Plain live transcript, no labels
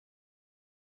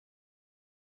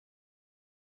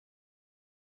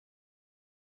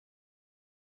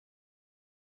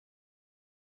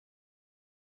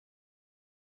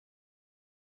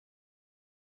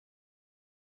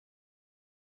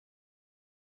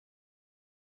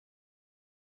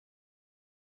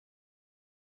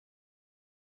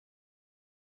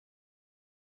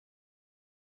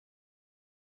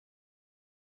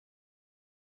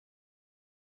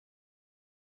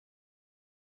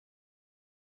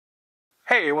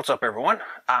Hey, what's up everyone?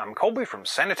 I'm Colby from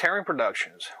Sanitarium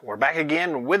Productions. We're back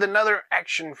again with another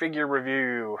action figure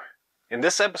review. In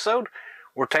this episode,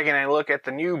 we're taking a look at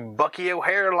the new Bucky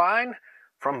O'Hare line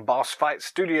from s.p.a.c.e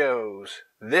Studios.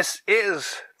 This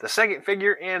is the second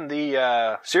figure in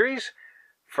the series,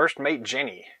 First Mate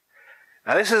Jenny.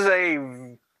 Now this is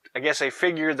I guess a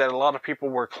figure that a lot of people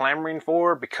were clamoring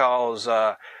for because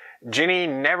Jenny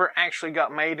never actually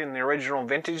got made in the original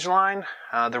vintage line.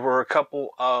 There were a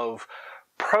couple of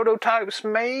prototypes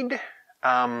made,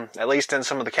 at least in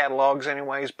some of the catalogs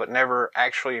anyways, but never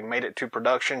actually made it to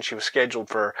production. She was scheduled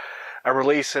for a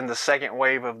release in the second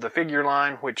wave of the figure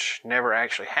line, which never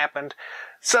actually happened.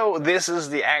 So this is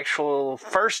the actual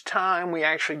first time we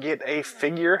actually get a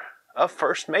figure of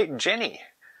First Mate Jenny.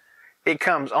 It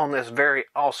comes on this very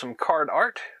awesome card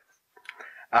art.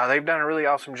 They've done a really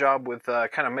awesome job with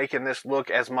kind of making this look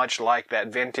as much like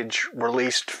that vintage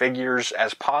released figures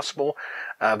as possible.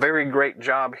 Very great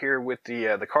job here with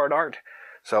the card art.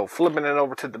 So flipping it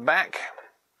over to the back,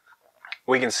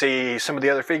 we can see some of the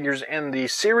other figures in the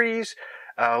series.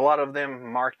 A lot of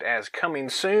them marked as coming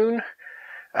soon.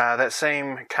 That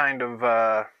same kind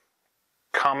of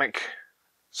comic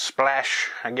splash,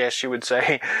 I guess you would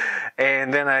say,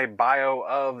 and then a bio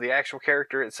of the actual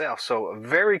character itself. So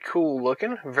very cool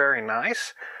looking, very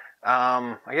nice.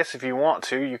 I guess if you want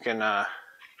to, you can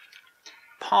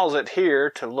pause it here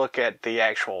to look at the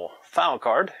actual file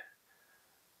card.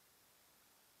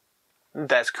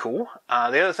 That's cool.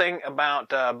 The other thing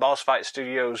about s.p.a.c.e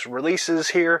Studios releases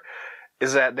here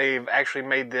is that they've actually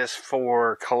made this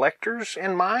for collectors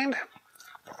in mind.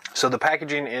 So the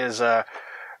packaging is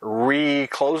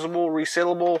reclosable,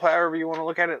 resealable, however you want to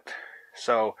look at it.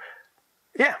 So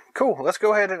yeah, cool. Let's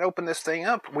go ahead and open this thing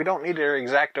up. We don't need our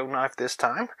X-Acto knife this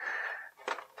time.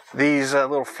 These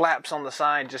little flaps on the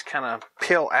side just kind of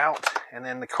peel out, and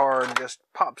then the card just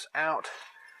pops out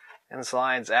and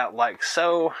slides out like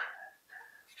so.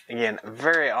 Again,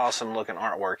 very awesome looking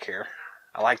artwork here.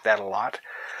 I like that a lot.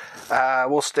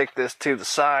 We'll stick this to the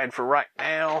side for right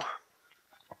now.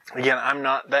 Again, I'm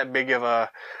not that big of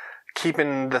a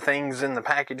keeping the things in the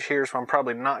package here, so I'm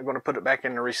probably not going to put it back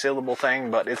in the resealable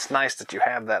thing, but it's nice that you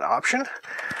have that option.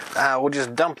 We'll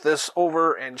just dump this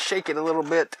over and shake it a little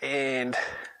bit, and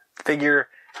figure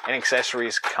and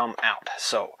accessories come out.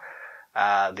 So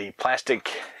the plastic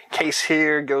case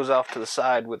here goes off to the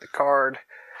side with the card,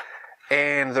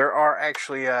 and there are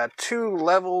actually 2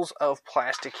 levels of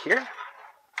plastic here.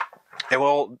 And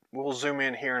we'll zoom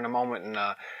in here in a moment and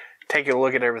take a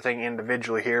look at everything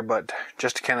individually here, but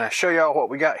just to kind of show y'all what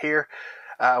we got here,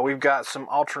 we've got some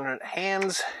alternate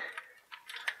hands,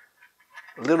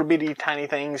 little bitty tiny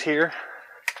things here.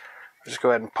 Just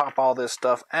go ahead and pop all this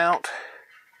stuff out.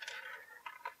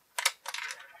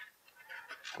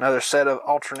 Another set of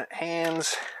alternate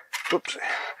hands. Whoops,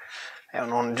 I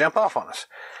don't want to jump off on us.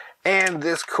 And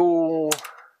this cool,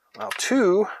 well,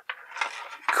 2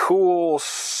 cool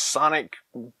sonic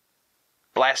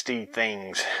blasty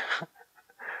things.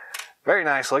 Very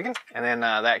nice looking. And then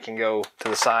that can go to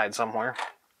the side somewhere.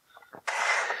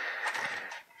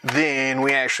 Then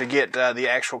we actually get the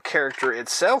actual character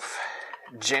itself,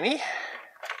 Jenny.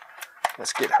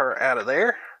 Let's get her out of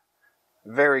there.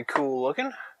 Very cool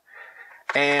looking.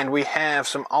 And we have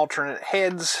some alternate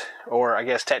heads, or I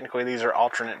guess technically these are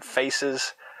alternate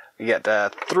faces. We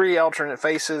got 3 alternate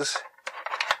faces.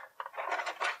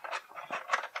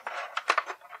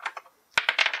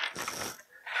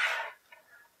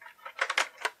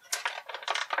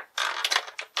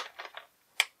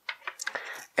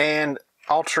 And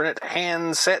alternate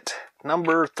hand set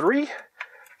number 3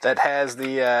 that has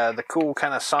the cool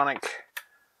kind of sonic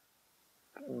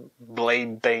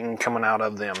blade thing coming out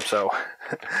of them. So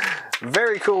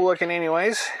very cool looking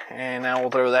anyways. And now we'll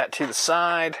throw that to the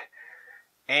side,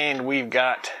 and we've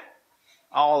got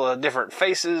all the different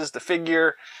faces, the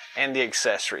figure, and the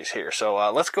accessories here.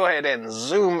 So let's go ahead and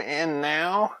zoom in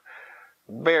now.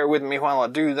 Bear with me while I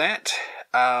do that.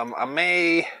 I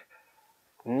may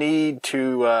need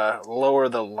to lower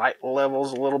the light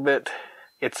levels a little bit.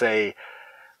 It's a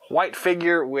white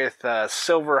figure with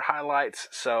silver highlights,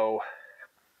 so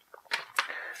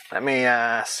let me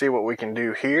see what we can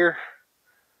do here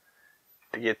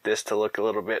to get this to look a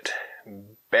little bit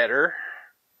better.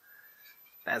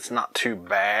 That's not too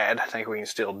bad. I think we can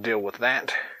still deal with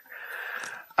that.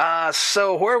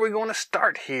 So where are we going to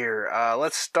start here?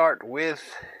 Let's start with,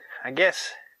 I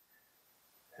guess,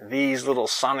 these little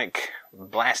sonic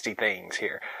blasty things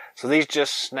here. So these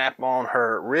just snap on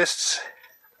her wrists,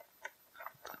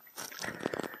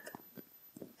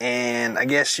 and I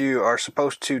guess you are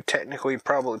supposed to technically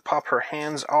probably pop her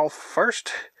hands off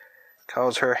first,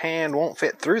 because her hand won't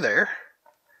fit through there.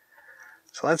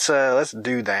 So let's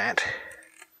do that.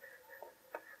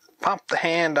 Pop the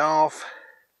hand off,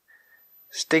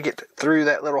 stick it through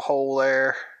that little hole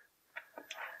there,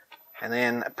 and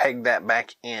then peg that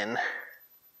back in.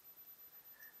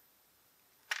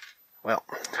 Well,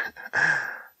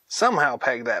 somehow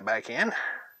peg that back in.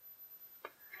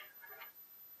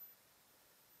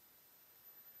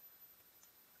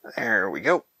 There we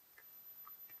go.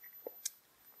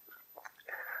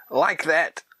 Like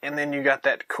that, and then you got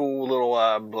that cool little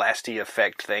blasty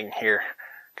effect thing here.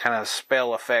 Kind of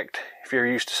spell effect. If you're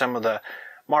used to some of the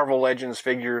Marvel Legends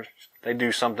figures, they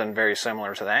do something very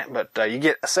similar to that. But you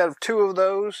get a set of 2 of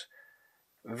those.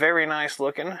 Very nice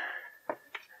looking.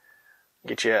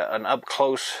 Get you an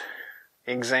up-close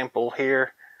example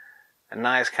here. A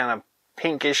nice kind of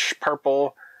pinkish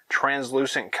purple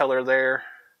translucent color there.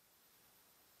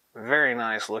 Very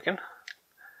nice looking.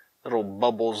 Little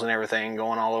bubbles and everything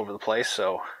going all over the place,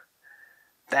 so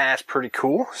that's pretty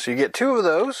cool. So you get 2 of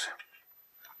those.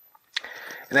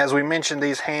 And as we mentioned,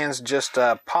 these hands just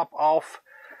pop off.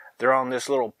 They're on this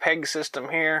little peg system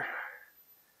here,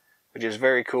 which is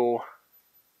very cool.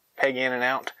 Peg in and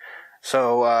out.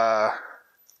 So,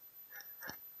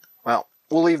 well,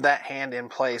 we'll leave that hand in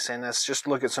place, and let's just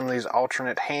look at some of these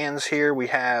alternate hands here. We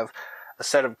have a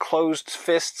set of closed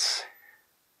fists,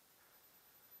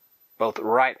 both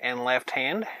right and left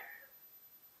hand.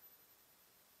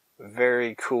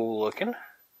 Very cool looking.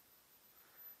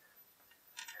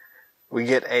 We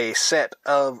get a set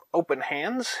of open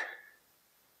hands,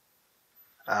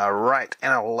 a right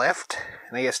and a left.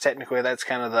 And I guess technically that's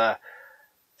kind of the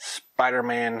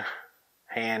Spider-Man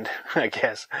hand, I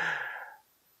guess.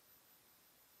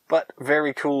 But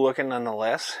very cool looking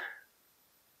nonetheless.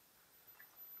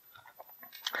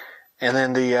 And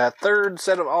then the third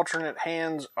set of alternate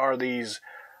hands are these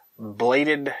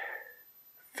bladed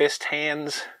fist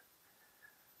hands.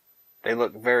 They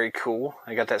look very cool.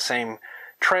 They got that same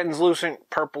translucent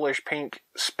purplish pink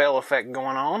spell effect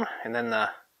going on. And then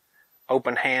the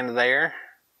open hand there.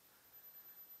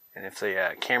 And if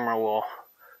the camera will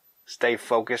stay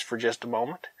focused for just a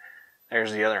moment.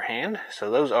 There's the other hand. So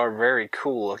those are very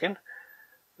cool looking.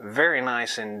 Very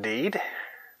nice indeed.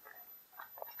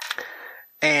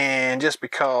 And just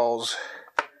because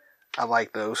I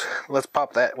like those, let's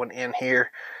pop that one in here.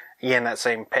 Again, that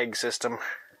same peg system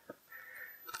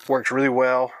works really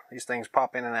well. These things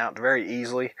pop in and out very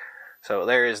easily. So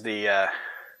there is the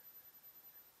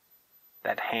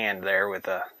that hand there with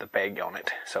the peg on it.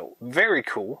 So very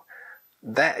cool.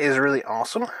 That is really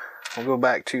awesome. We'll go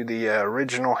back to the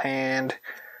original hand,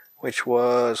 which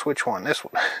was, which one? This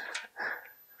one.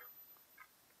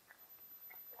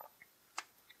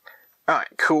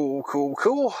 Alright,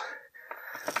 cool.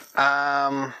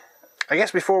 I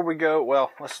guess before we go,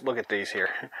 well, let's look at these here.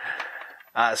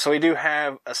 So we do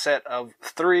have a set of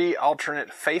 3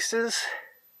 alternate faces.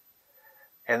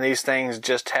 And these things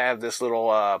just have this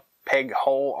little peg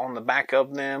hole on the back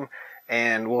of them.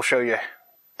 And we'll show you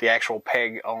the actual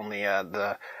peg on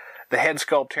the head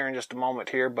sculpt here in just a moment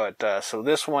here. But so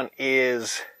this one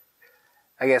is,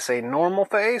 I guess, a normal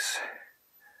face.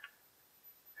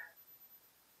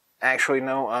 Actually,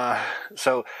 no.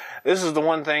 So this is the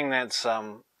one thing that's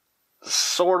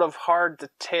sort of hard to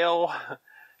tell,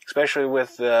 especially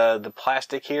with the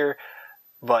plastic here.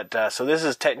 But so this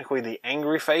is technically the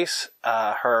angry face.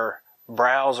 Her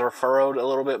brows are furrowed a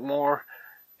little bit more,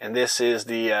 and this is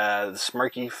the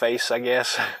smirky face, I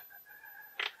guess.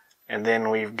 And then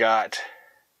we've got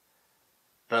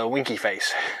the winky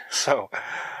face. So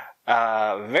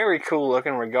very cool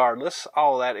looking regardless.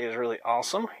 All that is really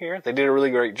awesome here. They did a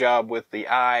really great job with the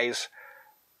eyes.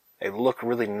 They look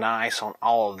really nice on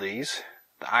all of these.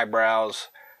 The eyebrows,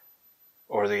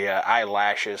 or the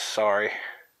eyelashes, sorry.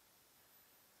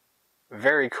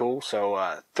 Very cool.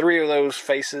 So 3 of those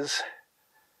faces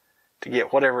to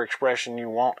get whatever expression you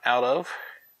want out of.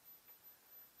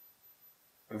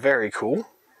 Very cool.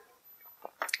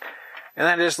 And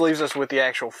that just leaves us with the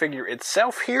actual figure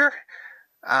itself here.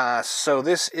 So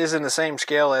this is in the same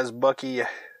scale as Bucky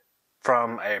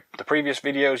from the previous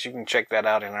videos. You can check that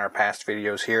out in our past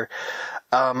videos here.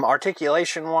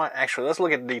 Articulation one, actually, let's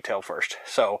look at the detail first.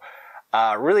 So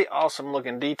really awesome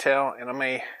looking detail, and I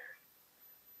may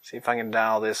see if I can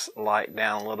dial this light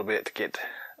down a little bit to get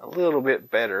a little bit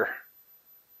better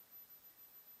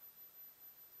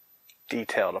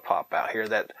detail to pop out here.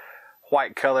 That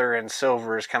white color and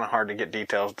silver is kind of hard to get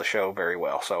details to show very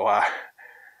well. So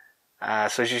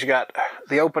so she's got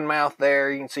the open mouth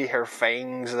there. You can see her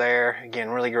fangs there. Again,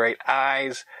 really great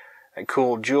eyes. A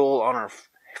cool jewel on her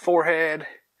forehead.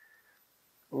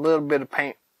 A little bit of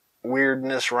paint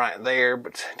weirdness right there,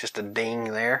 but just a ding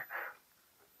there.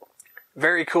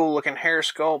 Very cool looking hair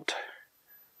sculpt.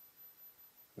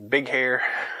 Big hair.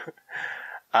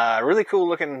 Really cool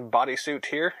looking bodysuit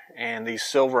here, and these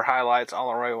silver highlights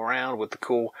all the way around with the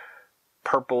cool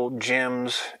purple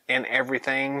gems and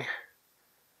everything.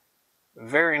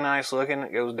 Very nice looking.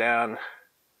 It goes down.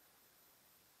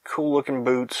 Cool looking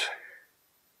boots.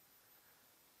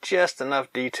 Just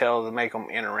enough detail to make them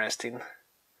interesting.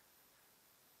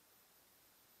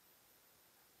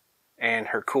 And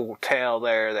her cool tail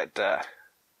there that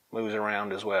moves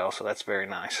around as well, so that's very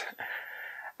nice.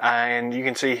 And you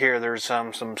can see here there's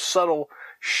some subtle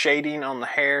shading on the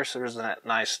hair, so there's that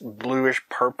nice bluish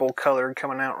purple color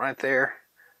coming out right there.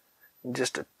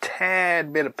 Just a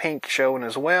tad bit of pink showing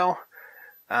as well.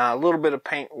 A little bit of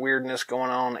paint weirdness going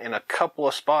on in a couple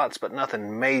of spots, but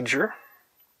nothing major.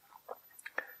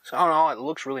 So all in all, it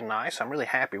looks really nice. I'm really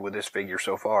happy with this figure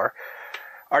so far.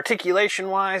 Articulation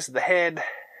wise, the head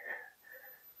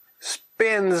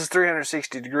spins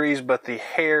 360 degrees, but the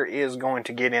hair is going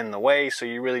to get in the way, so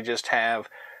you really just have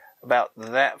about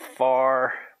that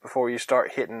far before you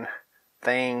start hitting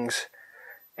things,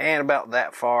 and about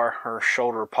that far her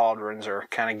shoulder pauldrons are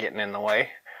kind of getting in the way.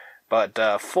 But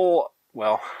full,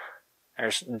 well,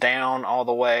 there's down all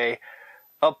the way,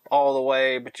 up all the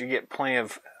way, but you get plenty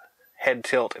of head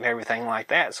tilt and everything like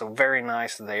that, so very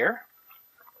nice there.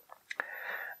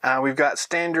 We've got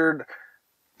standard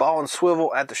ball and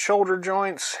swivel at the shoulder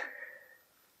joints,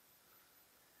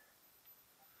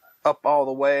 up all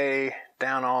the way,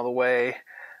 down all the way.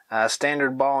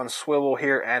 Standard ball and swivel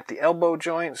here at the elbow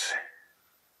joints,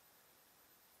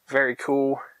 very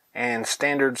cool. And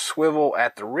standard swivel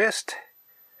at the wrist,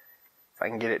 if I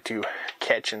can get it to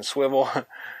catch and swivel.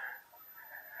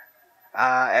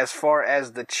 As far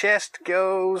as the chest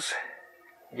goes,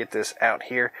 get this out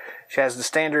here, she has the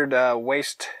standard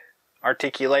waist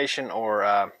articulation,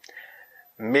 or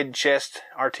mid-chest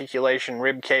articulation,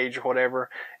 rib cage, whatever.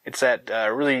 It's that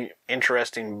really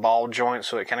interesting ball joint,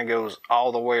 so it kind of goes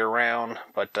all the way around,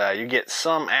 but you get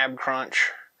some ab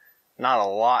crunch, not a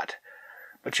lot,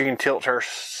 but you can tilt her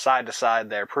side to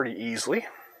side there pretty easily.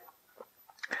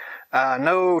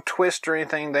 No twist or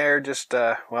anything there, just,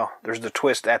 well, there's the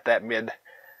twist at that mid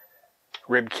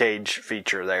rib cage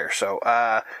feature there. So,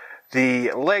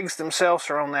 the legs themselves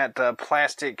are on that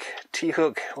plastic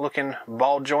T-hook looking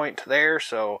ball joint there,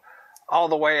 so all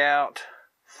the way out,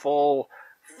 full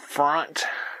front.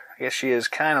 I guess she is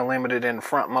kind of limited in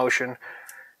front motion,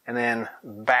 and then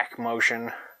back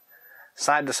motion.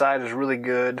 Side to side is really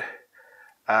good.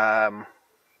 There's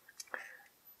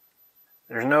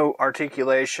no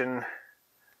articulation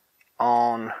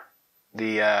on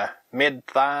the mid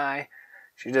thigh.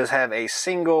 She does have a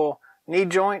single knee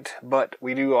joint, but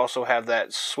we do also have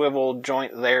that swivel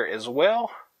joint there as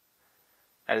well.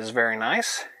 That is very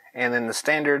nice. And then the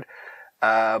standard,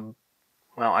 well,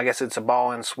 I guess it's a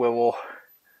ball and swivel,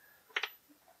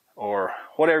 or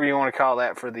whatever you want to call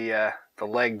that, for the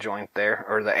leg joint there,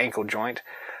 or the ankle joint.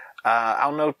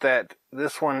 I'll note that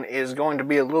this one is going to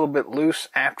be a little bit loose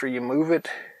after you move it,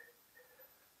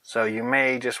 so you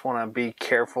may just want to be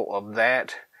careful of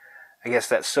that. I guess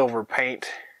that silver paint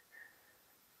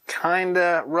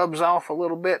kinda rubs off a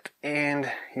little bit,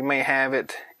 and you may have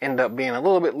it end up being a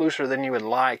little bit looser than you would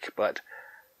like, but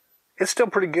it's still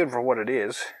pretty good for what it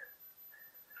is.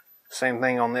 Same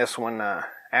thing on this one.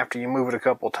 After you move it a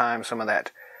couple times, some of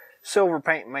that silver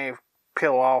paint may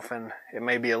peel off, and it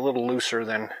may be a little looser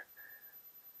than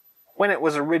when it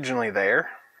was originally there.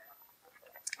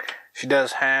 She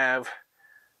does have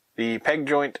the peg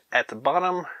joint at the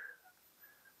bottom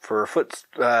for foot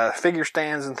figure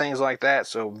stands and things like that,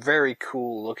 so very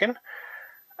cool looking.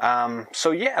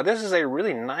 So yeah, this is a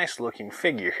really nice looking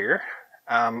figure here.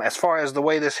 As far as the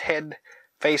way this head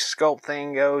face sculpt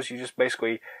thing goes, you just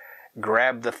basically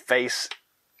grab the face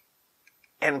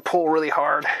and pull really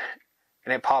hard,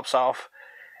 and it pops off,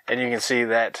 and you can see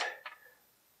that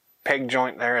peg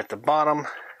joint there at the bottom,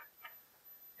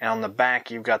 and on the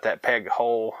back you've got that peg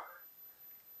hole,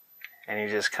 and you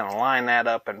just kind of line that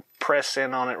up and press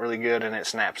in on it really good, and it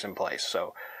snaps in place.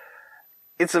 So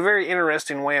it's a very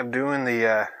interesting way of doing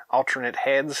the alternate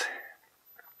heads,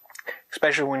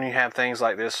 especially when you have things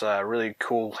like this really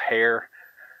cool hair.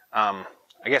 I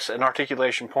guess an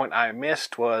articulation point I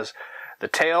missed was the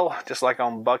tail. Just like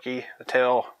on Bucky, the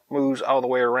tail moves all the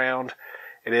way around.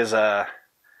 It is I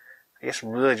guess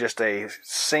really just a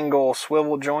single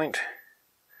swivel joint,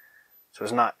 so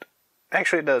it's not,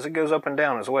 actually it does, it goes up and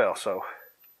down as well, so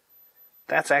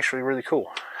that's actually really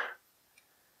cool.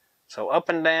 So up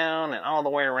and down and all the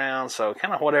way around, so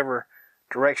kind of whatever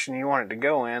direction you want it to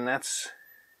go in, that's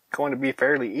going to be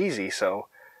fairly easy. So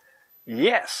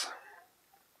yes.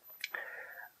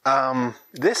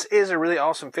 This is a really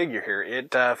awesome figure here.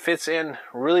 It fits in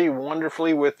really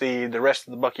wonderfully with the rest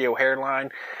of the Bucky O'Hare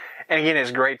line. And again,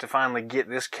 it's great to finally get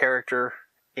this character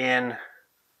in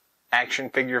action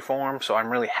figure form, so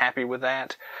I'm really happy with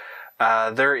that.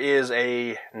 There is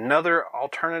another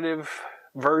alternative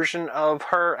version of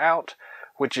her out,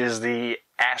 which is the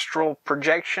astral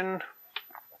projection.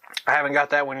 I haven't got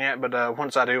that one yet, but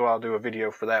once I do, I'll do a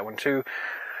video for that one too.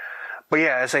 But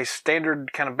yeah, as a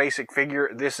standard kind of basic figure,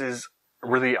 this is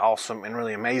really awesome and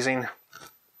really amazing.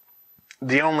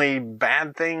 The only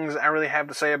bad things I really have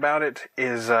to say about it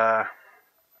is, I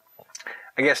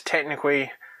guess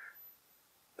technically,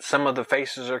 some of the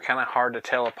faces are kind of hard to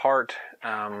tell apart.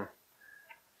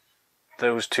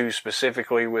 Those two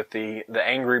specifically, with the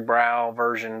angry brow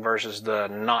version versus the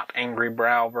not angry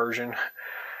brow version.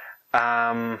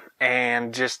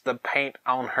 And just the paint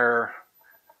on her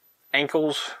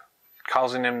ankles,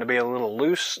 causing them to be a little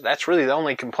loose. That's really the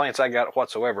only complaints I got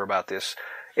whatsoever about this.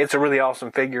 It's a really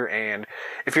awesome figure, and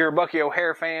if you're a Bucky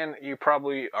O'Hare fan, you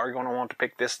probably are going to want to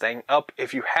pick this thing up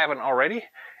if you haven't already.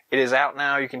 It is out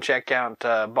now. You can check out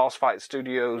Boss Fight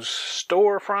Studios'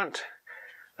 storefront.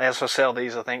 They also sell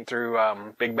these, I think, through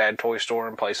Big Bad Toy Store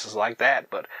and places like that.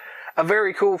 But a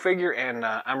very cool figure, and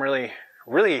I'm really,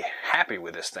 really happy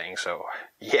with this thing. So,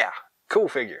 yeah, cool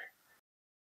figure.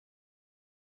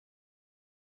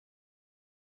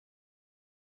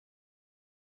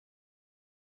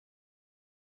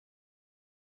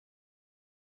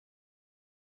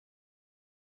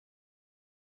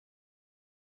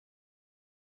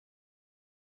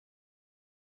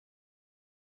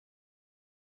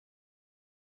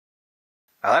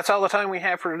 Now, that's all the time we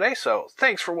have for today, so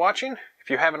thanks for watching. If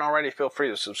you haven't already, feel free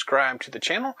to subscribe to the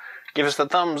channel. Give us the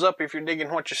thumbs up if you're digging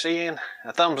what you're seeing,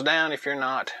 a thumbs down if you're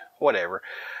not, whatever.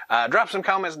 Drop some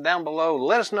comments down below.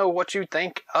 Let us know what you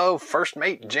think of First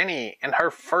Mate Jenny and her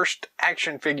first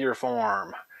action figure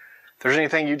form. If there's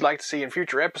anything you'd like to see in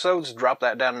future episodes, drop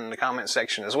that down in the comment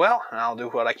section as well, and I'll do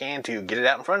what I can to get it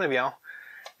out in front of y'all.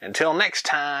 Until next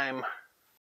time.